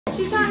What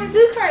you trying to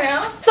do,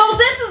 Cornell? So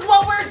this is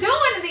what we're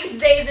doing in these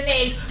days and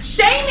age.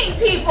 Shaming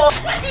people.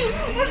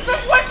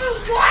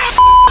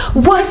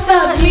 What's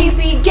up,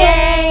 Meezy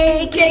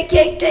Gang?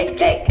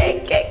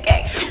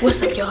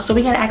 What's up, y'all? So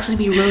we gotta actually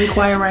be really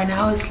quiet right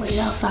now. It's late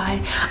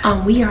outside.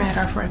 We are at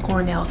our friend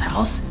Cornell's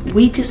house.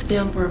 We just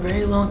filmed for a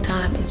very long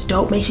time. It's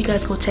dope. Make sure you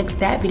guys go check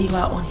that video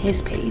out on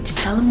his page.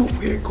 Tell him what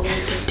we're going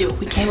to do.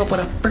 We came up with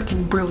a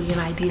freaking brilliant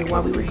idea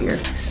while we were here.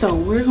 So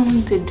we're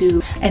going to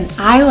do an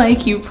I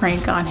like you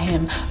prank on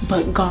him,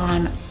 but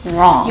gone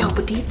wrong. Yo,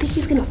 but do you think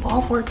he's gonna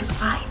fall for it?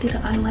 Because I did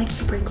an I like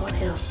you prank on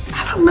him.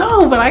 I don't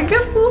know, but I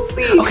guess we'll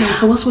see. Okay,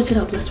 so we'll switch it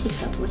up. Let's switch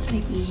it up. Let's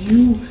make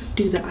you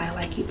do the I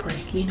like you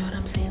prank. You know what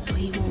I'm saying? So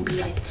he won't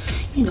be like,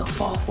 you know,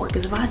 fall for it.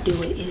 Because if I do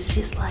it, it's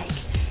just like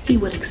he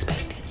would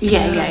expect it.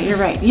 Yeah, you're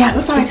right. Yeah,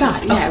 that's what I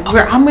thought. Yeah,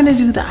 I'm gonna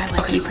do the I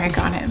like you prank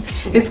on him.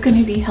 It's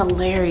gonna be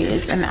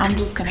hilarious, and I'm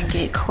just gonna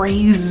get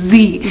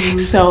crazy.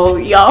 So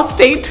y'all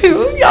stay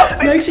tuned.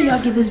 Make sure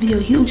y'all give this video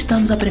a huge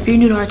thumbs up, and if you're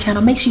new to our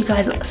channel, make sure you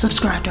guys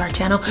subscribe to our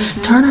channel.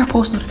 Turn our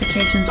post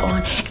notifications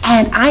on,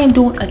 and I am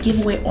doing a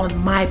giveaway on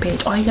my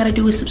page. All you gotta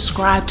do is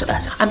subscribe to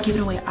us. I'm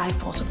giving away an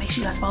iPhone, so make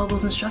sure you guys follow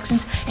those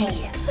instructions. And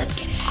yeah, let's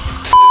get it.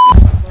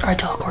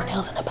 Alright, y'all,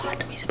 Cornell's in the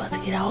bathroom. He's about to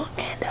get out,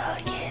 and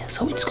yeah,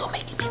 so we just gonna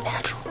make it be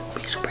natural.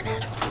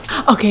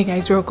 Supernatural. Okay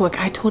guys, real quick,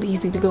 I told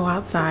Easy to go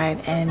outside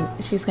and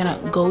she's gonna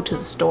go to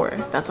the store.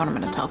 That's what I'm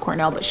gonna tell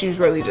Cornell, but she's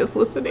really just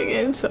listening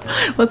in, so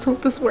let's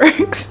hope this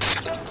works.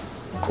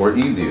 Where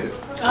Easy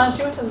at?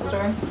 She went to the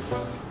store.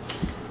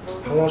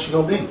 How long she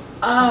gonna be?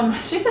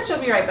 She said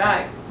she'll be right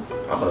back.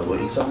 I'm gonna go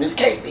eat some of this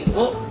cake, baby.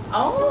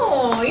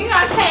 Oh, you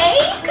got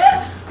cake?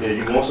 Yeah,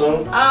 you want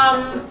some?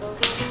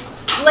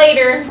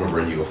 Later. I'm gonna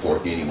bring you a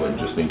fork anyway,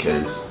 just in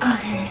case.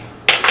 Okay.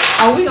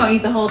 Oh, we gonna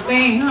eat the whole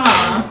thing,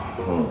 huh?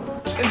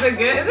 Is it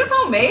good? Is this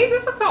homemade?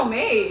 This looks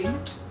homemade.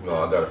 No,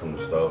 I got it from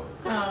the store.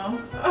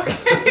 Oh,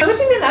 okay. What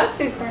you been up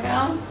to,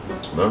 Cornell?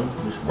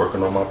 Nothing. Just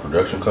working on my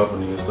production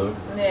company and stuff.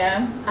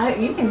 Yeah,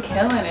 you've been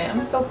killing it.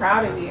 I'm so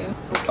proud of you.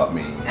 I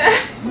mean,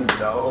 you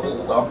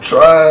know, I'm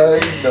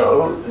trying, you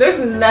know. There's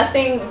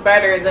nothing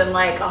better than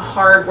like a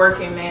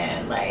hard-working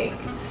man, like.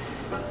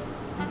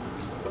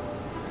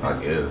 I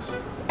guess.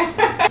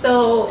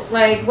 So,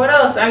 like, what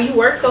else? You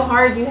work so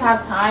hard. Do you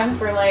have time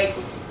for like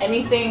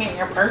anything in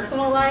your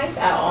personal life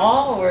at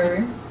all,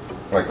 or?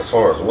 Like as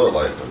far as what,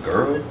 like a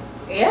girl?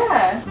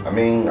 Yeah. I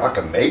mean, I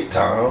can make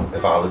time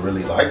if I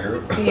really like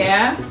her.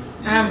 Yeah.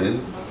 Yeah.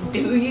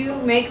 Do you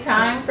make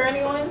time for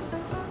anyone?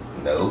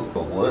 No,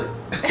 but what?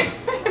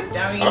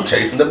 I mean, I'm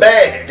chasing the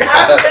bag.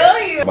 I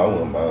feel you. I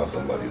wouldn't mind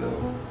somebody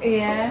though.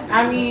 Yeah.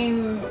 I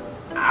mean,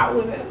 I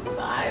wouldn't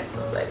mind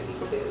somebody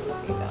too.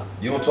 You know.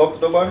 You don't talk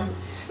to nobody?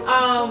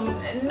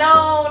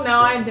 No,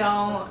 I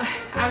don't.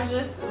 I'm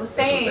just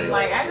saying,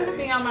 like, I just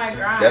be on my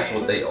grind. That's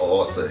what they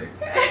all say.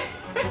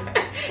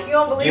 You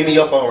don't believe Give me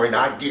your phone right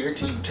now. I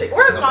guarantee you take it.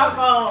 Where's my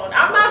phone?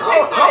 I'm not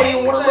chasing I don't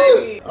even want to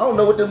anybody. look. I don't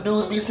know what them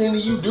dudes be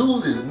sending you.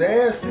 Dudes is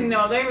nasty.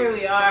 No, they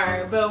really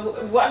are. But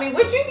I mean,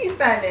 what you be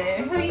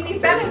sending? Who you be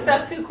sending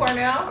stuff to,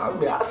 Cornell? I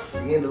mean, I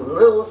send a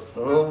little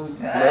something.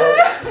 You know?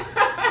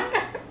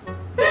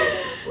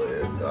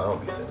 I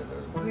don't be sending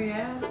nothing.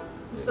 Yeah.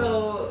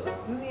 So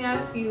let me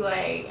ask you,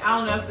 like, I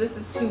don't know if this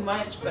is too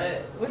much,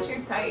 but what's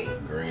your type?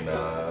 Green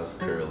eyes,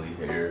 curly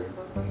hair,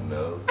 you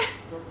know.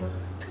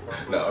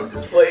 No, I'm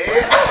just playing.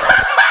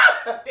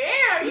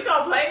 Damn, you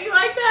gonna play me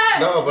like that?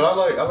 No, but I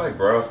like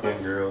brown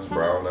skinned girls,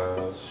 brown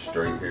eyes,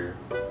 straight hair.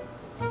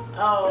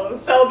 Oh,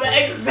 so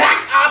the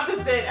exact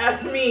opposite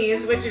of me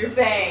is what you're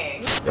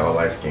saying. Y'all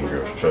light skinned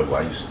girls trouble.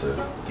 I used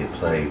to get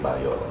played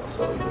by y'all,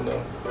 so you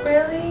know.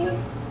 Really?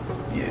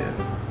 Yeah.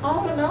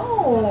 Oh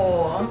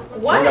no.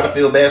 What? You don't gotta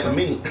feel bad for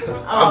me.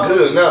 I'm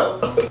good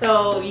now.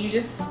 So you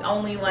just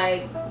only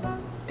like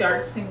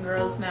dark skinned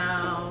girls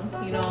now?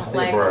 You don't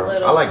like brown. a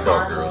little I like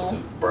dark caramel? girls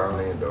too. Brown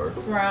and dark.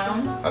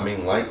 Brown? I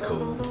mean, light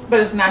cool. But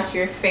it's not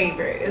your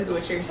favorite, is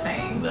what you're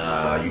saying.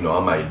 Nah, you know,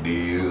 I might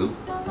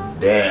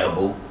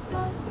dabble,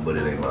 but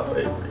it ain't my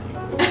favorite.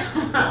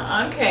 You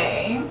know?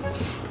 Okay.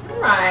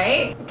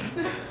 Right.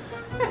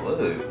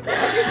 Look.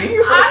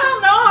 I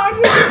don't know.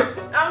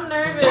 I'm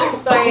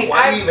nervous. Like,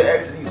 why you even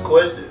asking these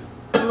questions?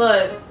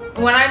 Look,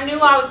 when I knew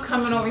I was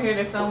coming over here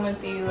to film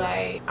with you,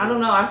 like, I don't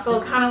know, I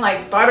felt kind of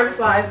like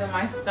butterflies in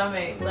my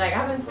stomach. Like, I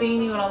haven't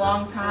seen you in a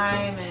long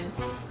time, and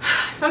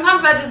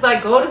sometimes I just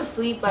like go to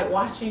sleep like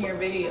watching your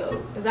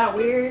videos. Is that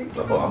weird?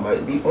 Oh, I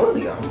might be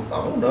funny. I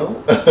don't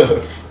know.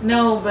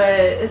 No, but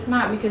it's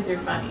not because you're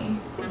funny.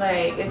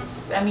 Like,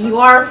 I mean, you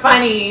are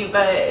funny,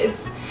 but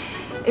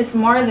it's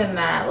more than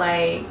that.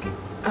 Like,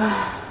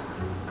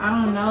 I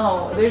don't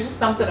know. There's just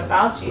something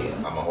about you.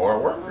 I'm a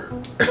hard worker.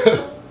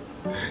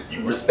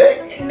 You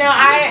respect me. No,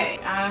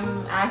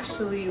 I'm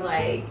actually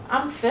like,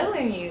 I'm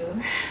feeling you.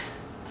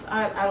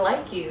 I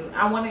like you.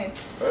 I want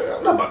to.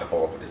 I'm not about to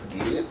fall for this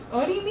again.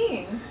 What do you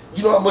mean?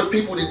 You know how much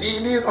people that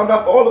did this? I'm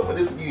not falling for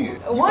this again.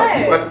 What?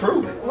 You about to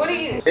prove it. What do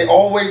you? It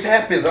always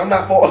happens. I'm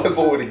not falling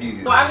for it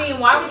again. Well, I mean,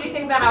 why would you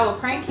think that I would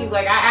prank you?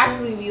 Like, I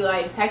actually be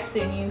like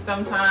texting you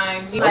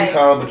sometimes.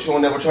 Sometimes, but you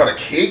don't never try to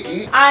kick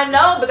it. I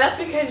know, but that's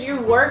because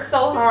you work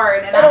so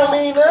hard. And That don't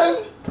mean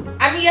nothing.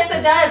 I mean, yes,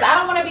 it does. I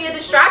don't want to be a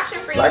distraction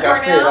for you, Like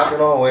Cornell. I said, I can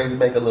always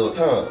make a little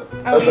time.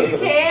 Oh, you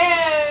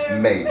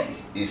can. Maybe,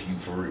 if you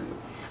for real.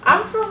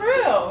 I'm for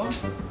real.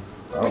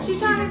 What you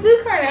trying to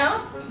do,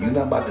 Cornell? You're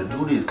not about to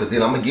do this, because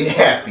then I'm going to get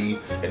happy,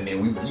 and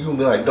then you going to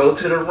be like, go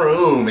to the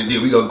room, and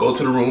then we going to go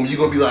to the room, you're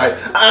going to be like,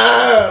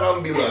 ah, and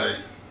I'm going to be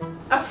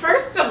like.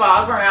 First of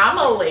all, Cornell, I'm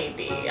a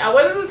lady. I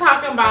wasn't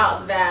talking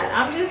about that.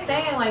 I'm just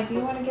saying, like, do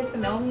you want to get to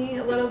know me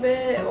a little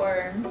bit,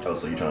 or? Oh,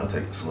 so you're trying to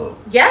take it slow?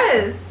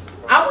 Yes.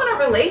 I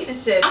want a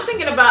relationship. I'm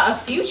thinking about a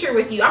future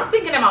with you. I'm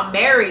thinking about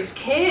marriage,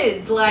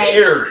 kids, like.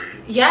 Marriage?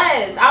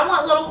 Yes. I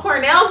want little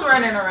Cornells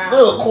running around.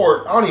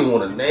 Little I don't even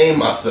want to name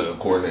my son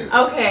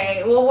Cornell.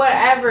 Okay, well,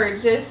 whatever.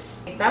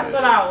 Just, that's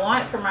what I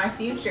want for my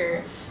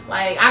future.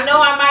 Like, I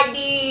know I might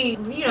be,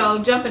 you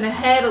know, jumping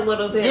ahead a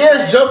little bit.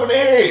 Yes, jumping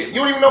ahead. You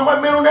don't even know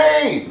my middle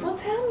name. Well,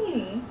 tell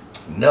me.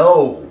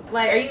 No.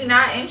 Like, are you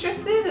not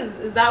interested?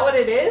 Is that what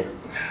it is?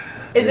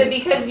 Is it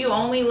because you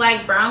only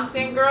like brown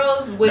skin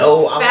girls with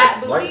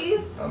fat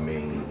booties? I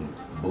mean,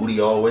 booty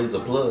always a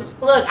plus.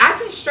 Look, I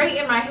can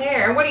straighten my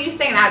hair. And what are you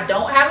saying? I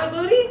don't have a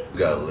booty? You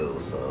got a little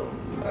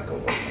something. I can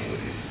work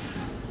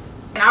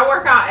with And I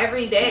work out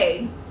every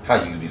day.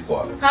 How you be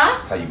squatting?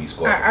 Huh? How you be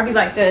squatting? I'll be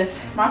like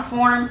this. My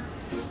form,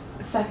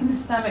 sucking the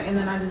stomach, and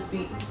then I just be,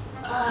 you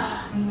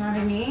know what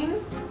I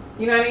mean?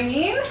 You know what I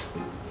mean?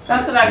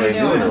 That's what I be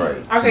doing.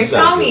 Right. Okay, so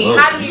show me.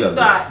 How do you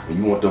squat? When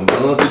you want them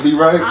guns to be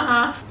right,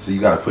 uh-huh. So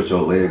you gotta put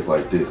your legs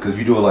like this. Because if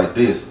you do it like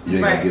this, you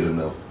ain't gonna get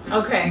enough.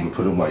 Okay. You can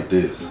put them like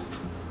this.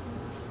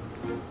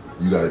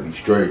 You gotta be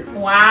straight.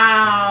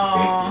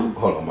 Wow. And,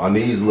 hold on, my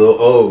knees a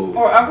little old.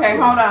 Or, okay,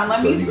 hold on.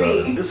 Let me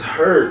see. This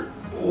hurt.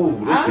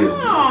 Ooh, this feels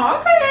good. Oh,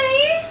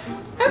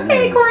 okay.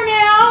 Okay,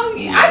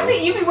 Cornell. I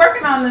see you be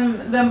working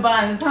on them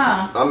buns,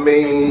 huh? I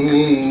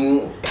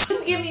mean,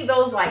 you give me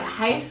those like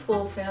high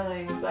school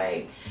feelings,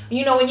 like,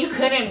 you know, when you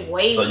couldn't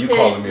wait. So you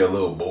calling me a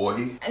little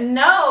boy?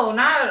 No,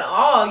 not at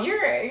all.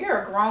 You're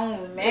a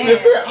grown man. You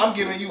just said I'm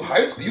giving you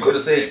high school. You could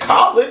have said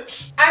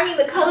college. I mean,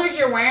 the colors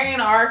you're wearing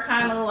are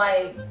kind of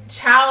like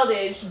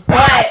childish,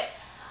 but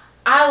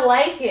I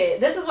like it.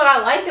 This is what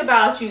I like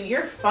about you.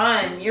 You're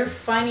fun. You're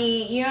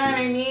funny. You know what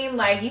I mean?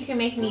 Like, you can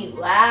make me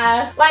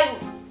laugh.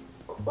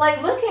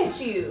 Like, look at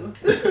you.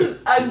 This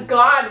is a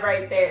god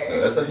right there.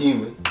 Yeah, that's a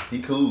human.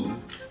 He cool.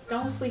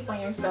 Don't sleep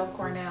on yourself,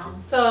 Cornell.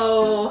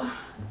 So,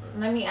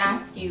 let me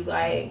ask you,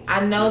 like,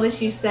 I know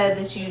that you said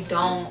that you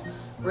don't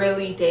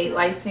really date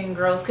light-skinned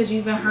girls because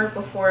you've been hurt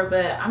before,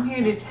 but I'm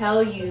here to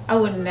tell you I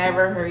would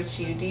never hurt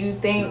you. Do you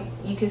think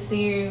you could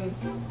see you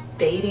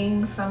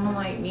dating someone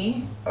like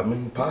me? I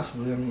mean,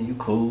 possibly. I mean, you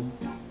cool.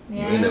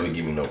 Yeah. You ain't never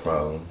give me no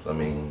problems. I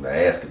mean, the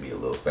ass could be a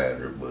little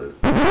fatter, but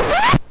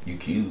you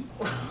cute.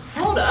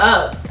 Hold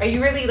up. Are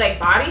you really like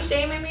body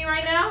shaming me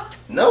right now?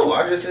 No,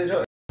 I just said your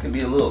ass could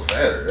be a little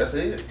fatter. That's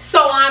it.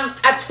 So I'm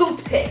a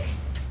toothpick.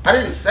 I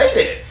didn't say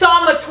that. So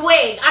I'm a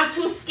twig. I'm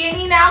too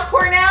skinny now,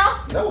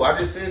 Cornell? No, I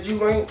just said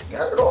you ain't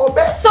got it all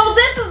back. So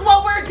this is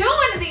what we're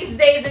doing these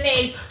days and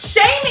age.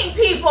 Shaming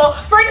people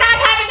for not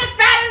having a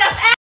fat enough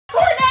ass,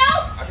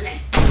 Cornell?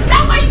 Is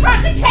that why you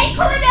brought the cake,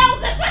 Cornell?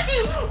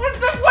 Is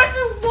this what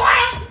you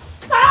want?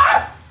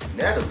 Huh?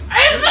 Natalie.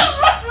 Is this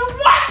what you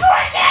want,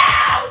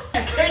 Cornell?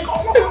 Cake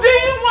all Do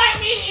you want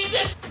me to eat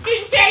this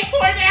cake,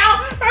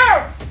 Cornell?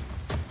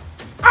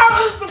 I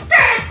was the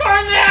cake,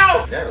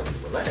 Cornell. Natalie,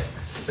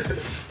 relax.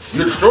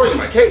 You're destroying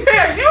my cake.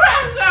 Here, you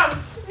have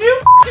some. You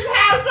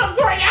have some,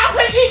 Cornell.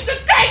 But eat the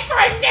cake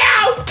right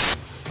now.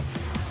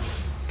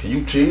 Can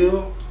you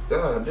chill?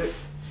 God, dude.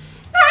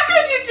 How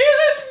could you do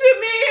this to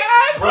me?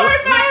 I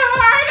poured my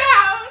heart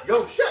out.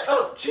 Yo, shut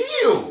up.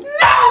 Chill.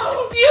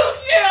 No, you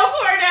chill,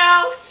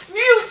 Cornell.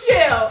 You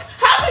chill.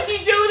 How could you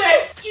do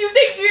this? You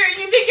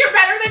think you're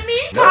better than me?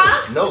 No,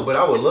 Huh? no, but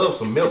I would love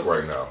some milk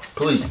right now.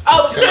 Please.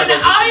 Oh, so Can I go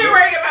now all get you're some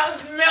worried about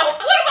is milk.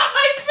 What about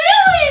my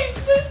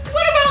feelings?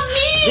 What about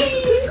me?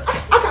 Listen,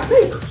 I got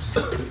neighbors.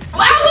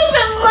 I was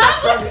in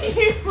love with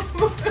you.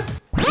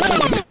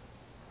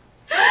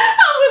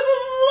 I was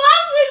in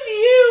love with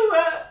you.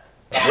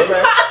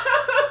 Relax.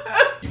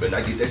 You better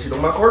not get that shit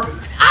on my carpet.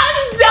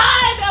 I'm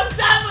done. I'm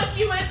done with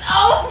you. It's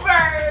over.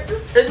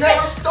 It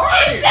never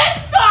started. It did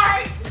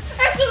start.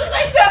 As soon as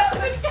I sat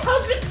on this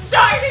couch, it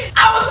started.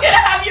 I was gonna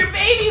have your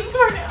babies,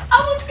 Cornell. I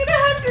was gonna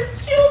have your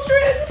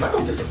children. Can I go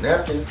get some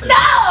napkins? No.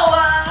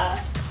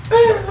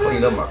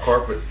 Clean up my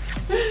carpet.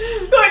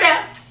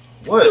 Cornell.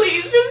 What?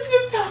 Please,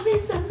 just tell me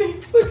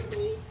something. Look at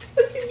me.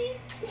 Look at me.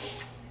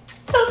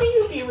 Tell me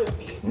you'll be with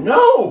me.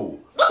 No.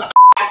 What the f***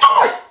 you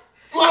doing?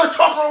 You want to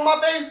chocolate on my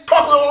face?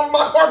 Chocolate all over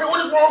my carpet? What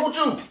is wrong with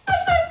you? I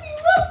thought you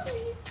loved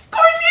me.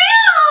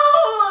 Cornell!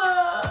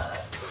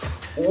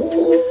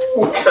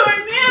 Ooh.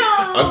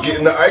 Cornell! I'm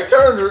getting the Ike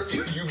Turner.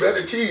 You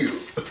better chill.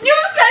 You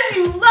said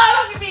you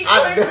love me, I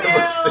Cornell.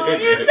 never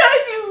said You that. said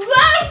you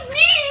love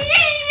me.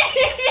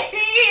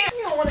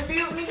 You don't want to be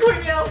with me,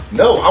 Cornell.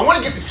 No, I want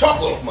to get this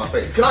chocolate off my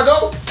face. Can I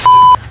go?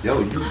 Yo,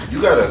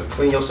 you gotta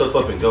clean yourself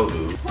up and go,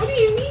 dude. What do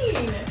you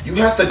mean? You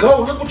have to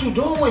go. Look what you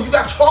doing. You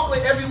got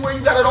chocolate everywhere.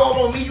 You got it all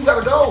on me. You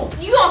gotta go.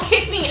 You gonna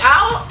kick me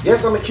out?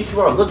 Yes, I'm gonna kick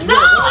you out. Look, you No,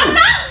 gotta go. I'm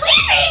not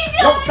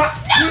leaving. No, stop.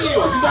 Chill.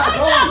 You gotta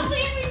go. I'm not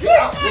leaving. Get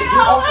out. Get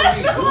off of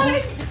me,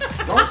 dude.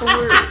 Go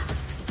somewhere.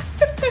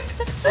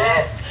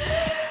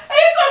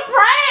 It's a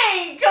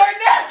prank,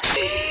 Cornell.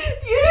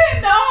 You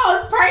didn't know I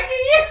was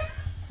pranking you?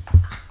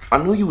 I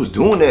knew you was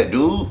doing that,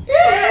 dude.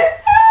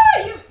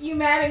 You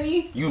mad at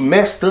me? You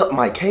messed up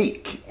my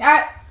cake.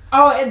 I'm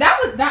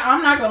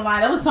not gonna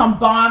lie, that was some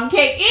bomb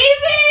cake.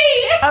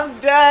 Easy! I'm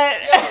done.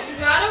 You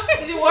got him?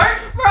 Did it work?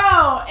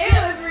 Bro, it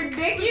was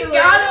ridiculous. We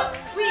got him.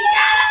 We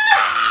got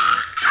him.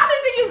 I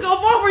didn't think he was going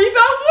for it. You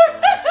fell for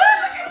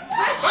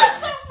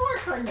it.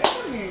 Cornell,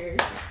 come here.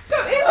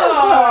 Come, it's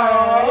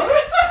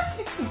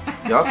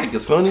okay. Y'all think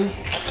it's funny?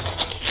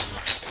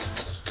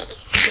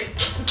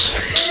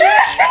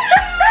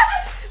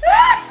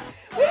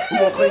 Who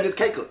gonna clean this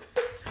cake up?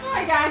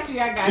 I got you.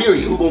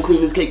 Period. Who gonna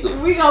clean this cake up?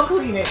 We gonna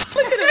clean it.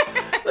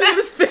 Look at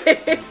his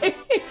face.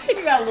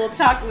 You got a little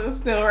chocolate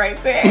still right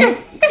there.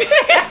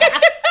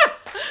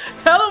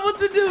 Tell him what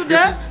to do,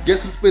 Dad.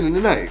 Guess who's spending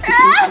the night?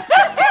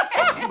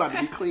 You about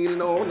to be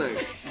cleaning all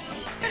night.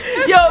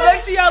 Yo,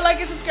 make sure y'all like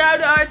and subscribe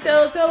to our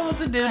channel. Tell them what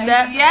to do,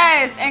 Dad.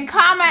 Yes, and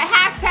comment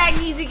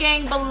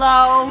 #YeezyGang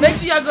below. Make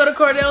sure y'all go to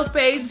Cornell's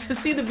page to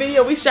see the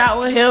video we shot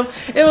with him.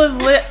 It was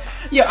lit.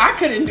 Yo, I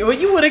couldn't do it.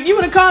 You would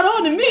have caught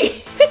on to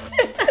me.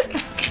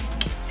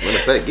 Matter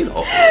of fact, get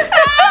off.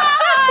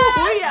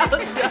 We out.